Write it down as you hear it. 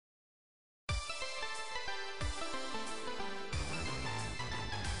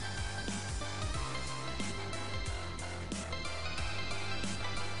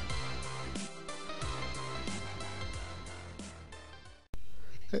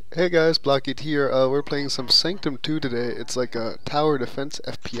Hey guys, BlockyTea here. We're playing some Sanctum 2 today. It's like a tower defense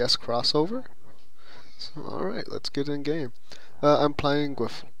FPS crossover. So, alright, let's get in game. I'm playing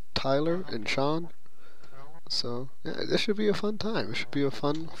with Tyler and Shawn. So, yeah, this should be a fun time. It should be a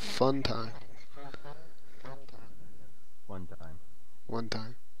fun time. One time. One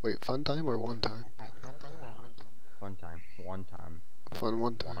time. Wait, fun time or one time? One time. One time. Fun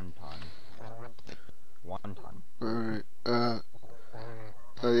one time. One time. One time.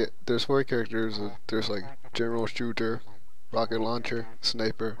 Alright, yeah, there's 4 characters. There's like general shooter, rocket launcher,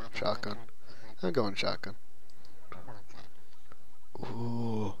 sniper, shotgun. I'm going shotgun.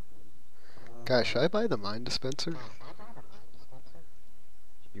 Ooh. Guys, should I buy the mine dispenser?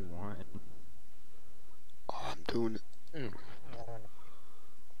 If you want. Oh, I'm doing it.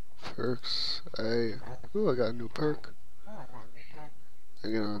 Perks. Ooh, I got a new perk. I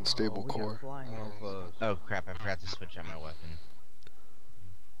get an unstable core. Oh crap, I forgot to switch out my weapon.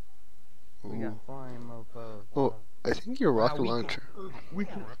 We got flying mofos. Oh, I think your rocket launcher. We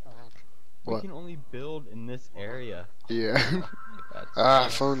can only build in this area. Yeah.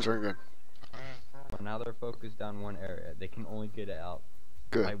 Phone's ringing. Well, now they're focused on one area. They can only get it out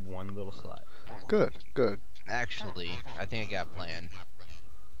by one little slot. Good. Actually, I think I got a plan.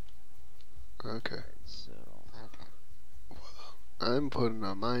 Okay. So I'm putting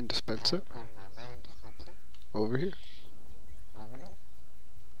a mine dispenser over here.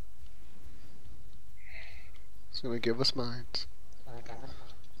 It's gonna give us mines.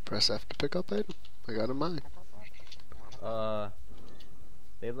 Press F to pick up item. I got a mine.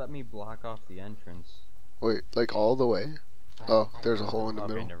 They let me block off the entrance. Wait, like all the way? Oh, there's a hole in the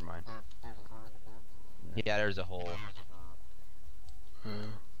middle. Okay, never mind. yeah, there's a hole.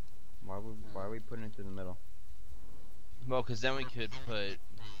 Why are we putting it to the middle? Well, because then we could put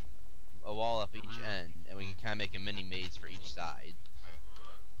a wall up each end, and we can kind of make a mini maze for each side.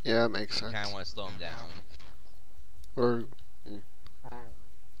 Yeah, that makes sense. Kind of want to slow them down. Or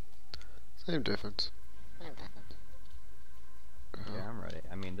same difference. Yeah, I'm ready.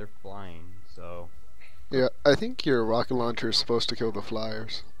 I mean, they're flying, so. Yeah, I think your rocket launcher is supposed to kill the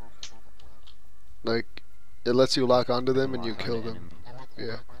flyers. Like, it lets you lock onto them and you kill them.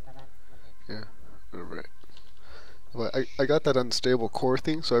 Yeah. Alright. But I got that unstable core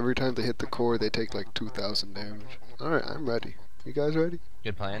thing, so every time they hit the core, they take like 2,000 damage. Alright, I'm ready. You guys ready?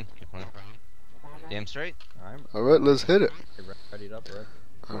 Good plan. Damn straight. Alright, let's hit it. Ready up, right?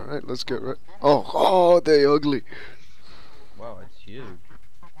 Alright, let's get ready. Oh, they ugly. Wow, it's huge.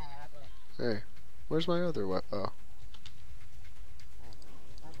 Hey, where's my other weapon? Oh.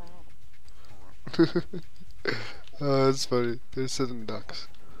 Oh, that's funny. They're sitting ducks.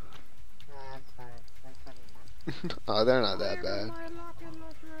 Oh, they're not that bad.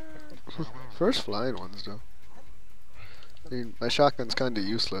 First flying ones, though. I mean, my shotgun's kinda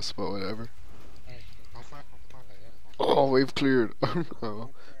useless, but whatever. Oh, wave cleared. Oh,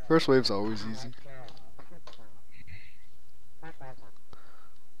 first wave's always easy.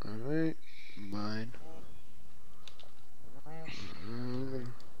 Alright, mine.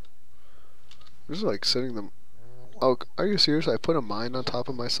 This is like setting them. Oh, are you serious? I put a mine on top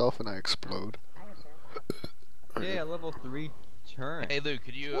of myself and I explode. Yeah, level 3 turn. Hey Luke,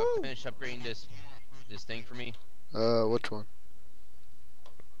 could you finish upgrading this thing for me? Which one?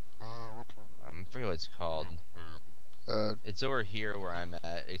 I forget what it's called. It's over here where I'm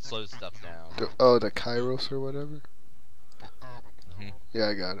at. It slows stuff down. The Kairos or whatever? Yeah,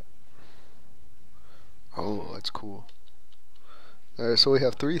 I got it. Oh, that's cool. Alright, so we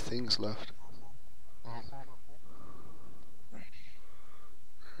have 3 things left.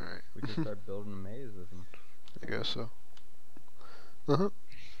 Alright. We can start building a maze with them. I guess so.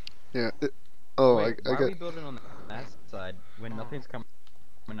 Yeah. Wait, why are we building on that side when nothing's coming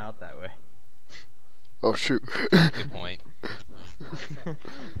out that way? Oh shoot. Good point.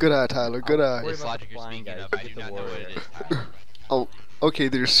 Good eye, Tyler. Good eye. This logic you're speaking of, I do not know what it is, Tyler. Oh, okay.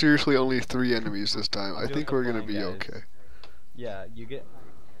 There's seriously only 3 enemies this time. I think we're gonna be okay. Yeah, you get.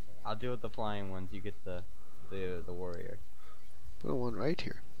 I'll deal with the flying ones. You get the warrior. Put one right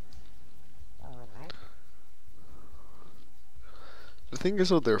here. The thing is,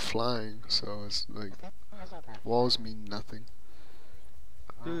 though, they're flying, so it's like walls mean nothing.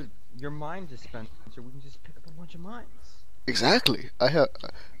 Dude, your mine dispenser, we can just pick up a bunch of mines. Exactly.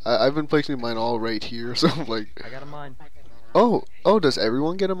 I've been placing mine all right here, so I'm like. I got a mine. Oh, does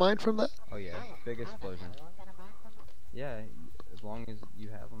everyone get a mine from that? Oh yeah, big explosion. Yeah, as long as you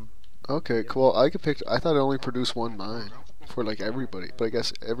have them. Okay, cool. I thought it only produced 1 mine for like everybody, but I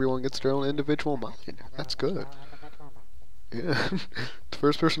guess everyone gets their own individual mine. That's good. Yeah. The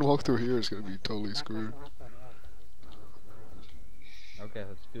first person to walk through here is gonna be totally screwed. Okay. Okay,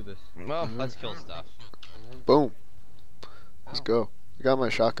 let's do this. Well, let's kill stuff. Boom. Let's go. I got my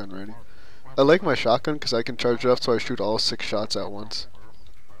shotgun ready. I like my shotgun because I can charge it up so I shoot all 6 shots at once.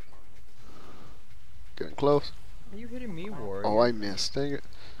 Getting close. Are you hitting me, Warrior? Oh, I missed. Dang it.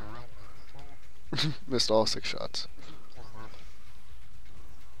 Missed all 6 shots.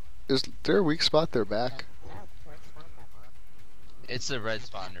 Is there a weak spot? They're back. It's the red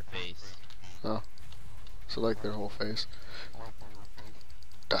spot on their face. Oh. So like their whole face.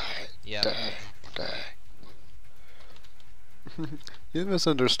 Die. Yeah. Die. Die. You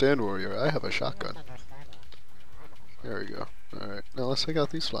misunderstand, Warrior. I have a shotgun. There we go. Alright, now let's take out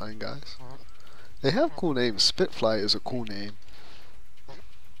these flying guys. They have cool names. Spitfly is a cool name.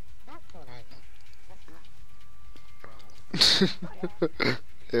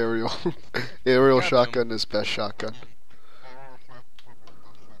 Aerial. Aerial shotgun is best shotgun.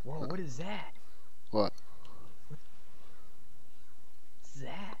 Whoa, what is that? What? What's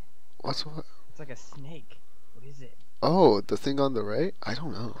that? What's what? It's like a snake. What is it? Oh, the thing on the right? I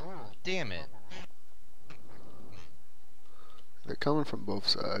don't know. Damn it. They're coming from both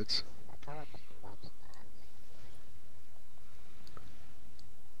sides.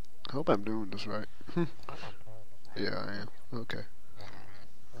 I hope I'm doing this right. Yeah, I am. Okay.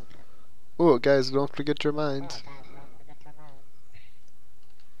 Oh, guys, don't forget your mines.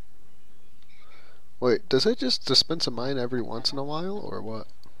 Wait, does it just dispense a mine every once in a while, or what?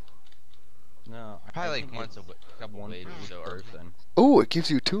 No, Probably like once a couple one waves for each or so. person. Oh, it gives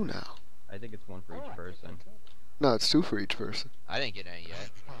you 2 now. I think it's one for each person. No, it's 2 for each person. I didn't get any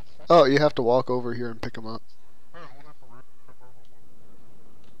yet. Oh, you have to walk over here and pick them up.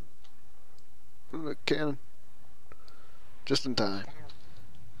 The cannon. Just in time.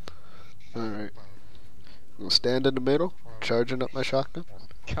 Alright. I'm gonna stand in the middle, charging up my shotgun.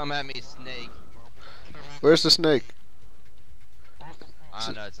 Come at me, snake. Where's the snake?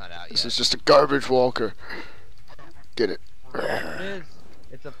 No, it's not out This yet. is just a garbage walker. Get it. It is.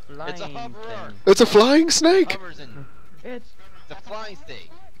 It's a flying It's a hoverer. thing. It's a flying snake! Hovers in. It's The flying snake.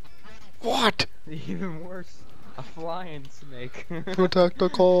 What? even worse. A flying snake. Protect the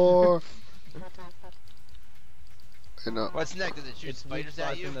core. And What's next? Does it shoot It's weak spiders at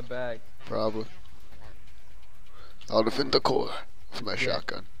spots you? in the back. probably. I'll defend the core with my Yeah.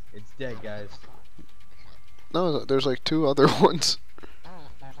 shotgun. It's dead, guys. No, there's like 2 other ones.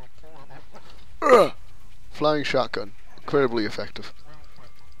 Ugh. Flying shotgun. Incredibly effective.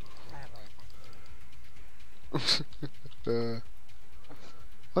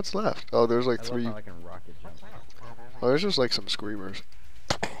 What's left? Oh, there's like I 3. love how I can rocket jump. Oh, there's just like some screamers.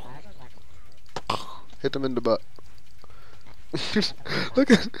 Hit them in the butt. Look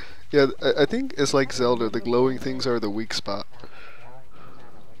at. Yeah, I think it's like Zelda. The glowing things are the weak spot.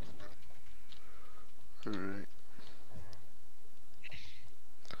 Alright.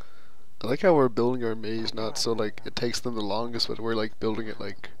 I like how we're building our maze, not so like it takes them the longest, but we're like building it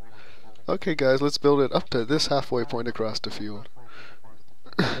like, okay guys, let's build it up to this halfway point across the field.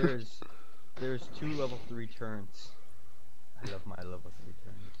 There's 2 level 3 turns. I love my level 3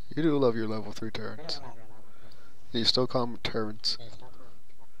 turns. You do love your level 3 turns. And you still call them turns.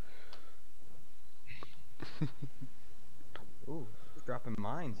 Ooh, dropping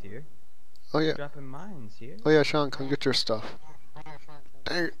mines here. Oh yeah. Dropping mines here. Oh yeah, Shawn, come get your stuff.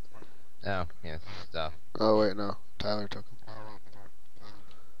 Dang it. Oh, yeah, stuff. Oh wait, no. Tyler took them.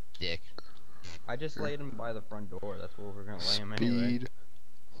 Dick. I just laid him by the front door. That's where we're gonna lay him anyway. Speed.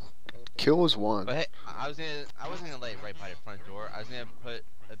 Kill was 1. But hey, I wasn't gonna lay it right by the front door. I was gonna put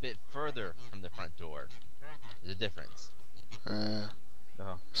a bit further from the front door. There's a difference. Oh,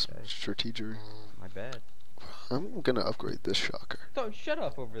 okay. Strategery. My bad. I'm gonna upgrade this shocker. Don't shut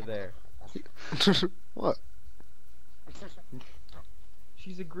up over there. What?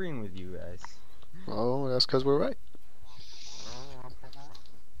 She's agreeing with you guys. Oh, that's because we're right.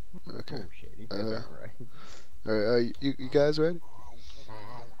 Okay. Oh, shit. You guys are right. Alright, you guys ready?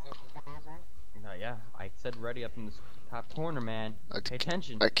 Yeah, I said ready up in the top corner, man. Pay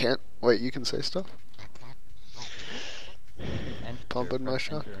attention. I can't. Wait, you can say stuff? Enter, Pumping my press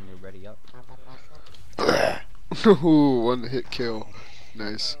shot. enter and you're ready up. Ooh, 1 hit kill.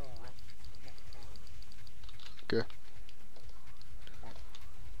 Nice. Okay.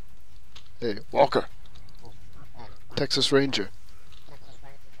 Hey, Walker. Texas Ranger.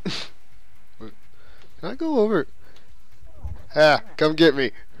 Wait, can I go over? Ah, come get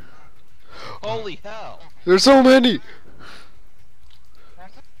me. Holy hell! There's so many.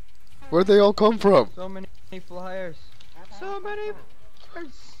 Where'd they all come from? So many flyers. So many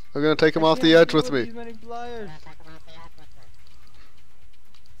flyers. I'm gonna take them off the edge with me. These many flyers.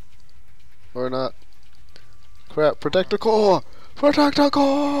 Or not. Crap, protect the core! Protect the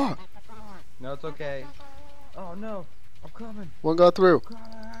core! No, it's okay. Oh no, I'm coming. One got through.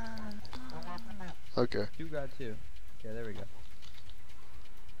 Okay. Two got two. Okay, there we go.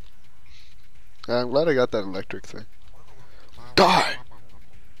 I'm glad I got that electric thing. Die!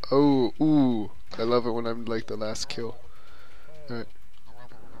 Oh, ooh. I love it when I'm like the last kill. Alright.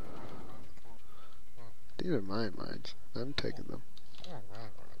 These are my mines. I'm taking them.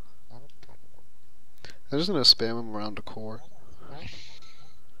 I'm just gonna spam them around the core.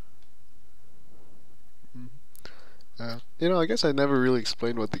 You know, I guess I never really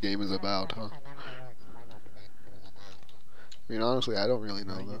explained what the game is about, huh? I mean, honestly, I don't really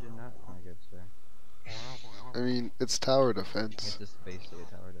know, No, you though. did not. I get there. I mean, it's tower defense. It's just basically a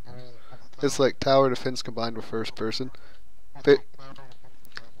tower defense. It's like tower defense combined with first person. Ba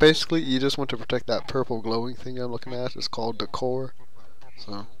basically, you just want to protect that purple glowing thing I'm looking at. It's called the core.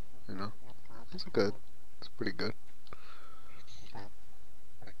 So, you know, it's good. It's pretty good.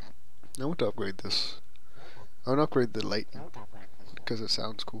 I want to upgrade this. I want to upgrade the lightning because it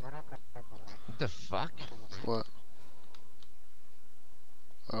sounds cool. What the fuck? What?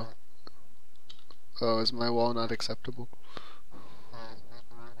 Oh. Oh, is my wall not acceptable?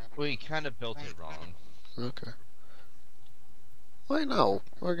 Well, you kind of built it wrong. Okay. Why no?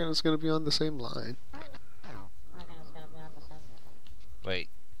 It's gonna be on the same line. Wait.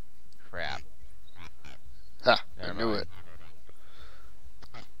 Crap. Ha! I knew it.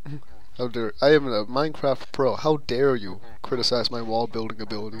 How dare I am a Minecraft pro. How dare you criticize my wall building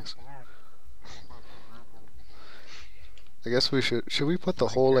abilities? I guess we should we put the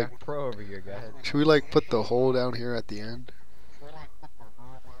whole like pro over here, guys. should we like put the hole down here at the end?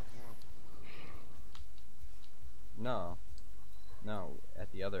 No. No,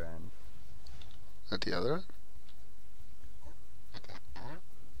 at the other end. At the other end?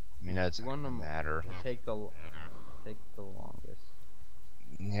 I mean, that's Want not them matter. to take the longest.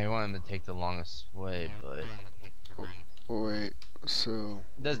 Yeah, I want him to take the longest way, but Wait, so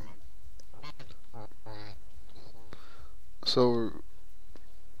does so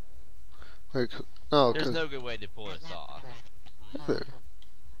like oh, there's 'cause no good way to pull this off. there.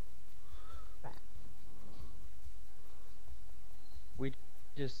 We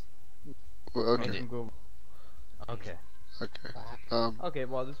just Well, make okay, them go. Okay. okay. Okay,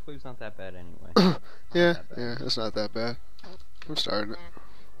 well this flute's not that bad anyway. Yeah, that bad. yeah, it's not that bad. I'm starting it.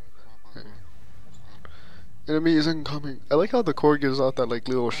 Okay. Enemies incoming. I like how the core gives out that like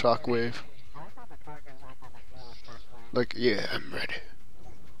little shockwave. Like, yeah, I'm ready.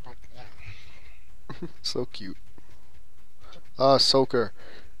 So cute. Ah, soaker.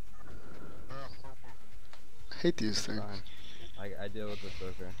 I hate these things. Fine. I deal with the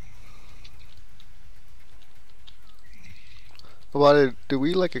soaker. Well, did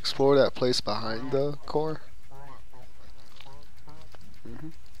we like explore that place behind the core?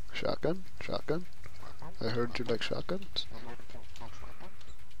 Shotgun? Shotgun? I heard you like shotguns.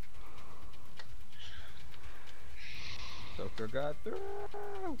 Soaker got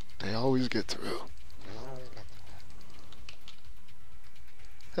through. They always get through.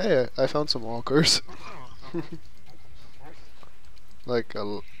 Hey, I found some walkers. like a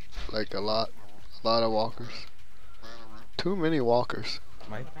lot of walkers. Too many walkers.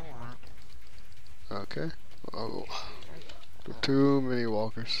 Mike? Okay. Oh. Too many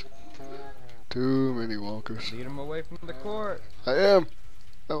walkers. Too many walkers. Lead him away from the court. I am.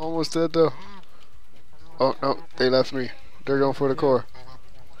 I'm almost dead though. Oh no, they left me. They're going for the core.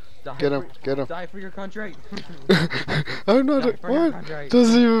 Get him, get him. Die for your country. I'm not. Die for your What? country.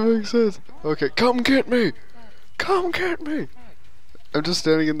 Doesn't even make sense. Okay, come get me. Come get me. I'm just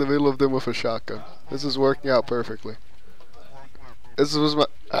standing in the middle of them with a shotgun. This is working out perfectly. This was my.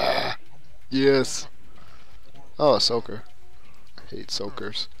 Ah, yes. Oh, a soaker. I hate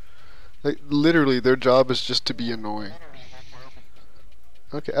soakers. Like literally, their job is just to be annoying.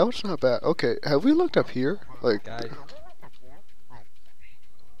 Okay, that was not bad. Okay, have we looked up here? Like Guys,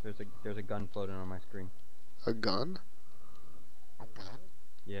 there's a gun floating on my screen. a gun?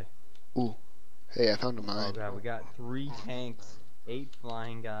 Yeah. Ooh. Hey, I found a Oh mine. god, we got 3 tanks, 8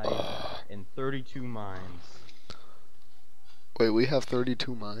 flying guys, and 32 mines. Wait, we have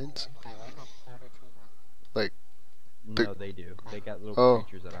 32 mines? Like, No, they do. They got little Oh.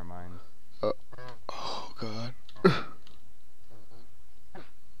 creatures at our mines. oh god.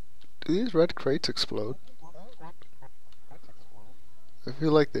 Do these red crates explode? I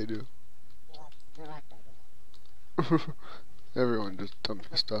feel like they do. Everyone just dump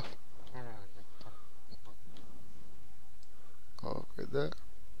your stuff. I'll upgrade that.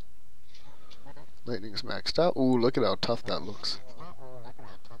 Lightning's maxed out. Ooh, look at how tough that looks.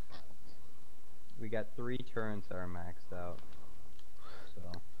 We got 3 turrets that are maxed out.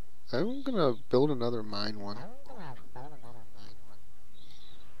 I'm gonna build another mine one.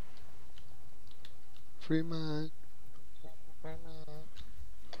 Free mine.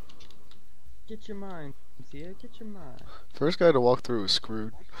 Get your mind, Tia. Get your mind. First guy to walk through is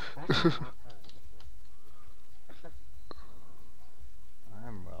screwed.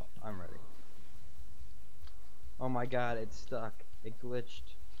 I'm ready. Oh my god, it's stuck. It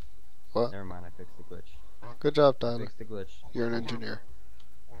glitched. What? Never mind, I fixed the glitch. Good job, I Tyler. fixed the glitch. You're an engineer.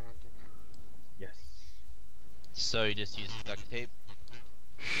 Yes. So you just use duct tape?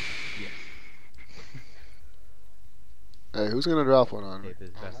 Yes. Hey, who's gonna drop one on me? Tape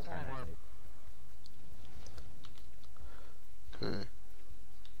is best kind of tape. Okay.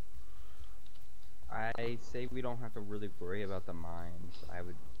 I say we don't have to really worry about the mines. I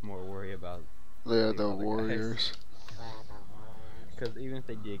would more worry about Yeah, these the other guys. warriors. Because even if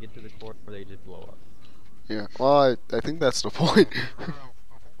they did get to the core, they just blow up. Yeah. Well, I think that's the point.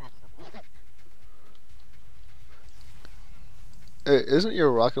 Hey, isn't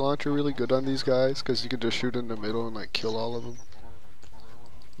your rocket launcher really good on these guys? Because you can just shoot in the middle and like kill all of them.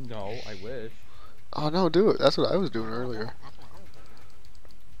 No, I wish. Oh no, do it. That's what I was doing earlier.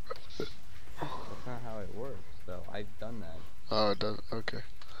 That's not how it works, though. I've done that. Oh, it does. Okay.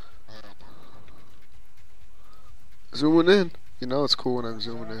 Zooming in. You know it's cool when I'm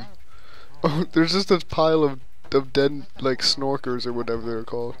zooming in. Oh, there's just a pile of dead like snorkers or whatever they're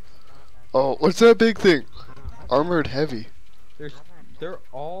called. Oh, what's that big thing? Armored heavy. They're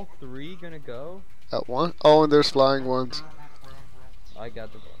all three gonna go? At one? Oh, and there's flying ones. I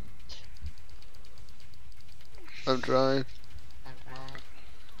got the one. I'm trying.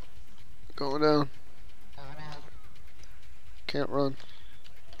 Going down. Can't run.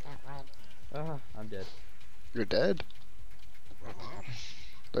 I'm dead. You're dead?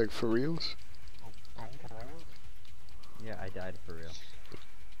 Like for reals? Yeah, I died for real.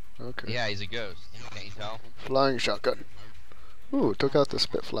 Okay. Yeah, he's a ghost. Can't you tell? Flying shotgun. Ooh, took out the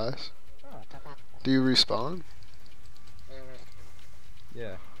spitflies. Do you respawn?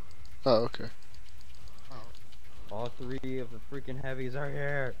 Yeah. Oh, okay. All three of the freaking heavies are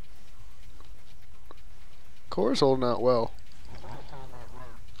here. Core's holding out well.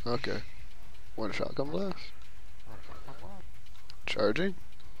 Okay. One shotgun blast. Charging.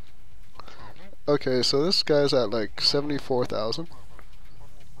 Okay, so this guy's at like 74,000.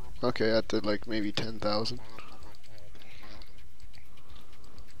 Okay, at the like maybe 10,000.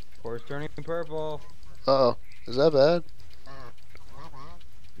 Core's turning purple. Uh oh, is that bad?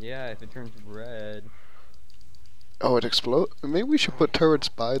 Yeah, if it turns red. Oh, it explode. Maybe we should put turrets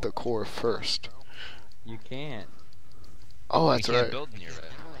by the core first. You can't. Oh, that's you can't right. build near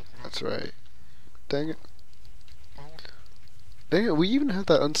it. That's right. Dang it. Dang it, we even have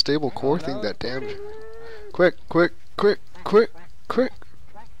that unstable core thing that damaged. Quick, quick, quick, quick, quick.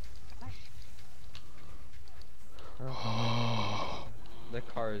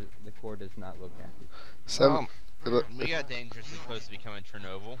 The core does not look happy. We got dangerously close to becoming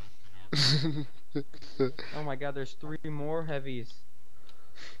Chernobyl. Oh my god, there's three more heavies.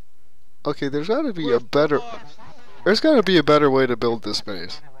 Okay, there's gotta be a better... There's gotta be a better way to build this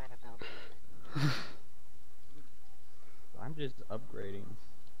base. I'm just upgrading.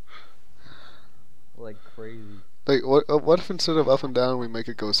 Like crazy. Like, what if instead of up and down, we make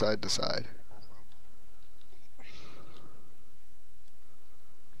it go side to side?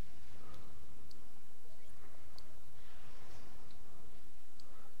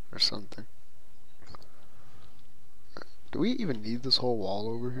 Or something. Do we even need this whole wall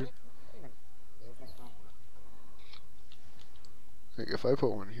over here? Like, if I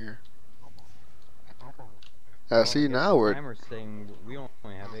put one here. See, now we're... Timer's saying we only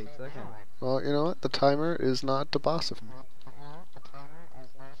have 8 seconds. Well, you know what? The timer is not the boss of me.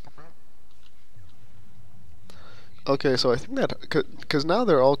 Okay, so I think that... Because now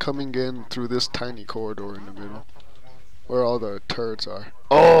they're all coming in through this tiny corridor in the middle. Where all the turrets are.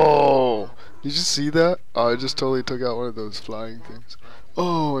 Oh! Did you see that? Oh, I just totally took out one of those flying things.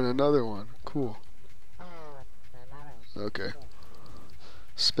 Oh, and another one. Cool. Okay.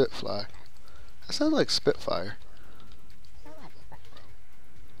 Spitfly. That sounds like Spitfire.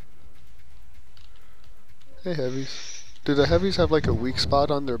 Hey, heavies. Do the heavies have like a weak spot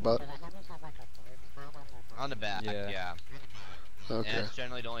on their butt? On the back, yeah. Okay. And it's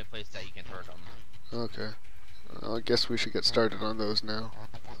generally the only place that you can hurt them. Okay. Well, I guess we should get started on those now.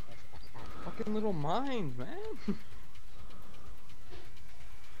 Fucking little mines, man.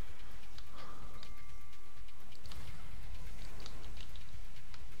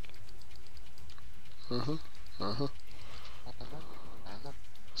 Uh-huh. Uh-huh.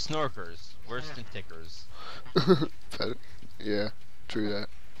 Snorkers, worse than tickers. Yeah, true that.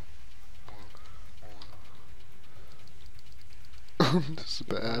 This is He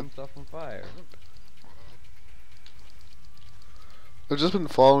got bad. himself on fire. I've just been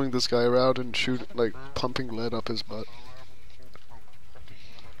following this guy around and pumping lead up his butt.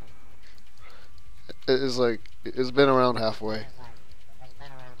 It's been around halfway.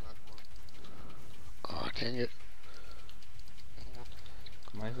 Oh, dang it.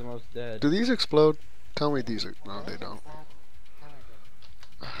 Mine's almost dead. Do these explode? Tell me these are. No, they don't.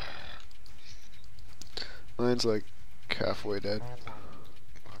 Mine's like halfway dead.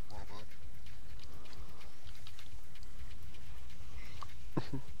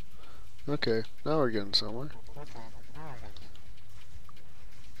 Okay, now we're getting somewhere.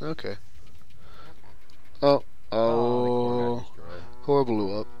 Okay. Oh, Oh, the core got destroyed. core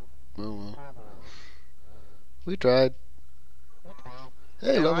blew up. Oh well. We tried.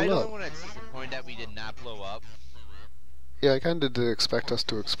 Hey, Am I the level only up. one that's disappointed that we did not blow up? Yeah, I kinda did expect us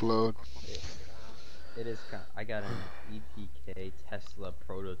to explode. It is kind. I got an EPK Tesla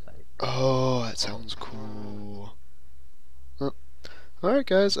prototype. Oh, that sounds cool. Alright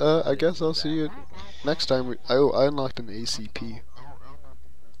guys, I guess I'll see you next time. I unlocked an ACP.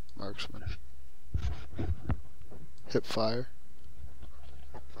 Marksman. Hip fire.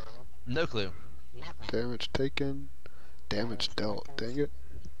 No clue. Damage taken. Damage dealt. Dang it.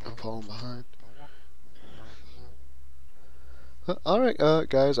 I'm falling behind. Alright,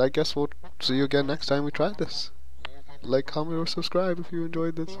 guys, I guess we'll see you again next time we try this. Like, comment, or subscribe if you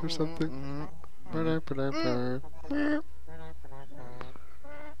enjoyed this or something.